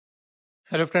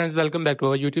Hello friends, welcome back to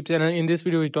our YouTube channel. In this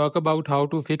video, we talk about how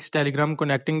to fix Telegram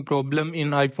connecting problem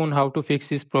in iPhone, how to fix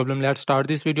this problem. Let's start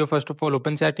this video. First of all,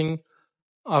 open setting.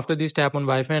 After this, tap on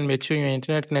Wi-Fi and make sure your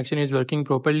internet connection is working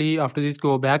properly. After this,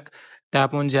 go back,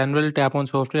 tap on General, tap on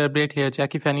Software Update. Here,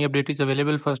 check if any update is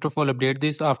available. First of all, update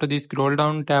this. After this, scroll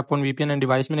down, tap on VPN and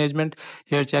Device Management.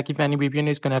 Here, check if any VPN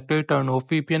is connected. Turn off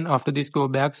VPN. After this, go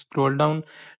back, scroll down,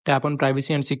 tap on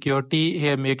Privacy and Security.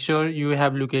 Here, make sure you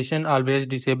have location always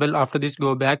disabled. After this,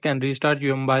 go back and restart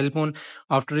your mobile phone.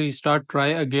 After restart, try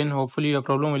again. Hopefully, your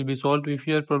problem will be solved. If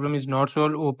your problem is not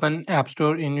solved, open App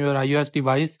Store in your iOS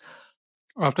device.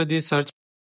 After this, search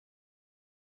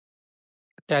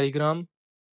Telegram.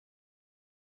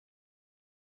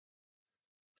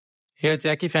 Here,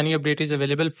 check if any update is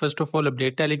available. First of all,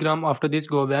 update Telegram. After this,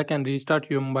 go back and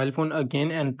restart your mobile phone again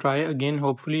and try again.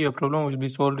 Hopefully, your problem will be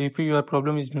solved. If your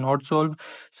problem is not solved,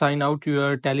 sign out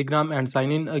your Telegram and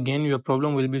sign in again. Your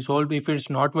problem will be solved. If it's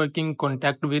not working,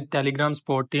 contact with Telegram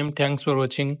support team. Thanks for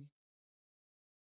watching.